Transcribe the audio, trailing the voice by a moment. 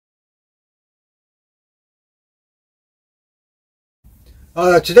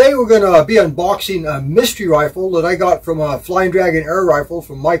Today we're going to be unboxing a mystery rifle that I got from a Flying Dragon air rifle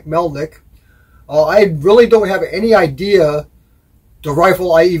from Mike Melnick. I really don't have any idea the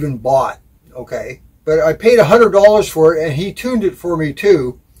rifle I even bought, okay? But I paid $100 for it and he tuned it for me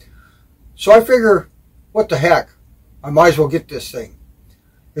too. So I figure, what the heck, I might as well get this thing.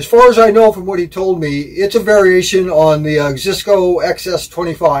 As far as I know from what he told me, it's a variation on the Xisico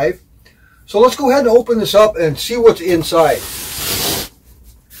XS25. So let's go ahead and open this up and see what's inside.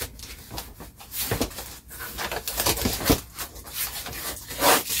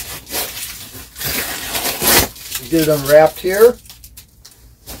 Get it unwrapped here.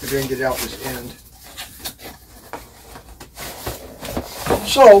 See if I can get it out this end.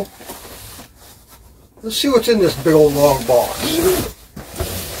 So, let's see what's in this big old long box.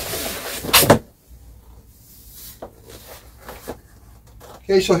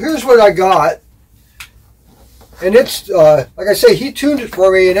 Okay, so here's what I got. And it's, like I say, he tuned it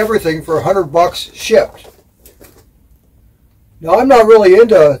for me and everything for $100 shipped. Now, I'm not really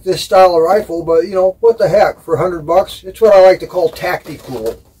into this style of rifle, but, you know, what the heck, for $100? It's what I like to call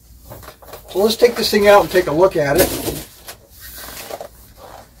tacti-cool. So let's take this thing out and take a look at it.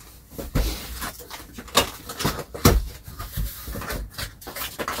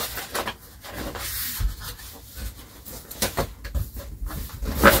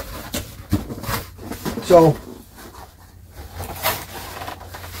 So,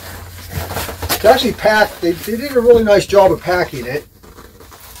 it's actually packed. They did a really nice job of packing it.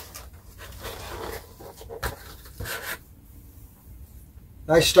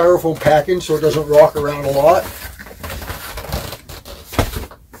 Nice styrofoam packing so it doesn't rock around a lot.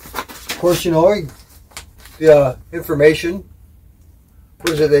 Of course, you know, the information.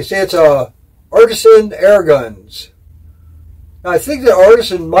 What is it? They say it's a Artisan Airguns. Now, I think that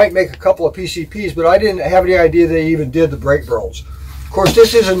Artisan might make a couple of PCPs, but I didn't have any idea they even did the brake barrels. Of course,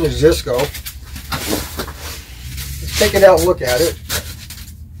 this isn't a Xisico. Let's take it out and look at it.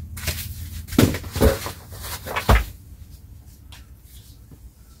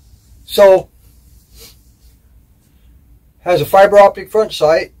 So, has a fiber optic front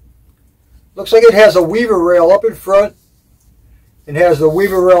sight. Looks like it has a weaver rail up in front and has the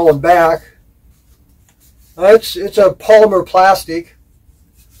weaver rail in back. It's a polymer plastic.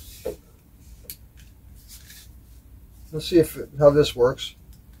 Let's see how this works.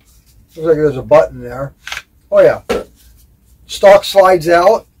 Looks like there's a button there. Oh yeah. Stock slides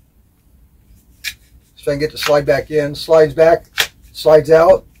out. So I can get the slide back in. Slides back, slides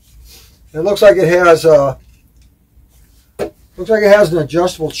out. And it looks like it has an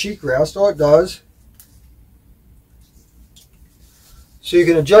adjustable cheek rest. Oh, it does. So you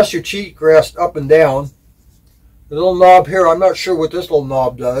can adjust your cheek rest up and down. The little knob here, I'm not sure what this little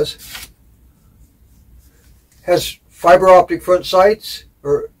knob does. Has fiber optic front sights,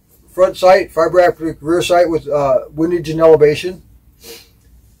 or front sight, fiber optic rear sight with windage and elevation.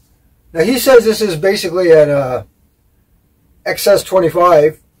 Now he says this is basically an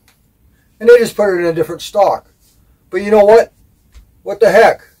XS25, and they just put it in a different stock. But you know what? What the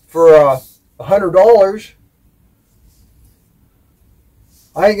heck? For $100,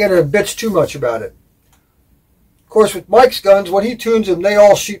 I ain't gonna bitch too much about it. Of course, with Mike's guns, when he tunes them, they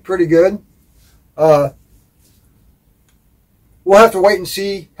all shoot pretty good. We'll have to wait and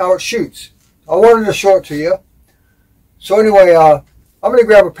see how it shoots. I wanted to show it to you. So anyway, I'm going to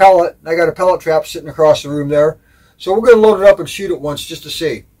grab a pellet. I got a pellet trap sitting across the room there. So we're going to load it up and shoot it once just to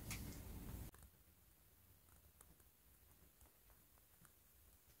see.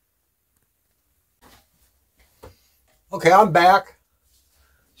 Okay, I'm back.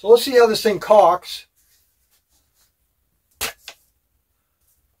 So let's see how this thing cocks.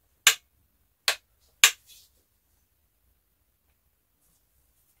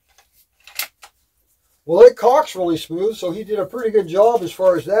 Well, it cocks really smooth, so he did a pretty good job as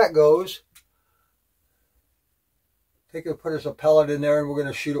far as that goes. Take it, put us a pellet in there, and we're going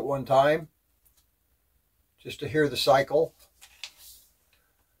to shoot it one time, just to hear the cycle.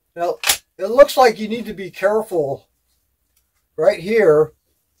 Now, it looks like you need to be careful right here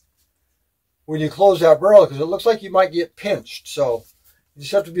when you close that barrel, because it looks like you might get pinched. So you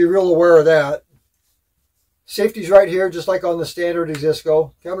just have to be real aware of that. Safety's right here, just like on the standard Xisico.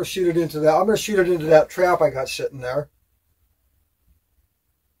 Okay, I'm going to shoot it into that. I'm going to shoot it into that trap I got sitting there.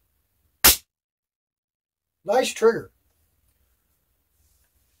 Nice trigger.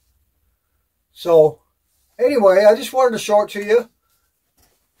 So, anyway, I just wanted to show it to you.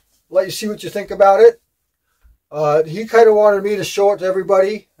 Let you see what you think about it. He kind of wanted me to show it to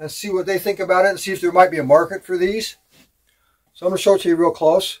everybody and see what they think about it and see if there might be a market for these. So I'm going to show it to you real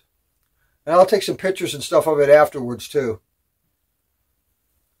close. And I'll take some pictures and stuff of it afterwards too.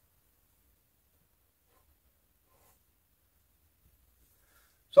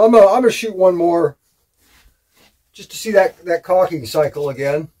 So I'm gonna shoot one more just to see that cocking cycle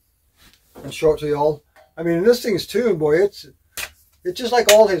again and show it to y'all. I mean, this thing's tuned, boy. It's just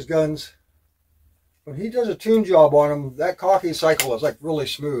like all his guns. When he does a tune job on them, that cocking cycle is like really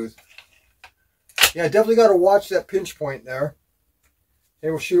smooth. Yeah, definitely got to watch that pinch point there.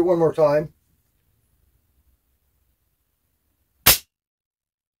 And we'll shoot it one more time.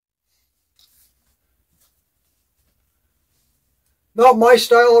 Not my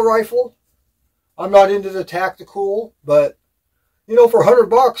style of rifle. I'm not into the tactical, but you know, for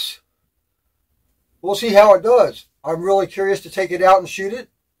 $100, we'll see how it does. I'm really curious to take it out and shoot it.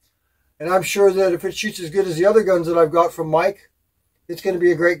 And I'm sure that if it shoots as good as the other guns that I've got from Mike, it's going to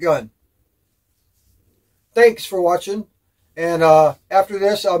be a great gun. Thanks for watching. And after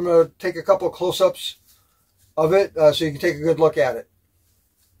this, I'm going to take a couple of close-ups of it so you can take a good look at it.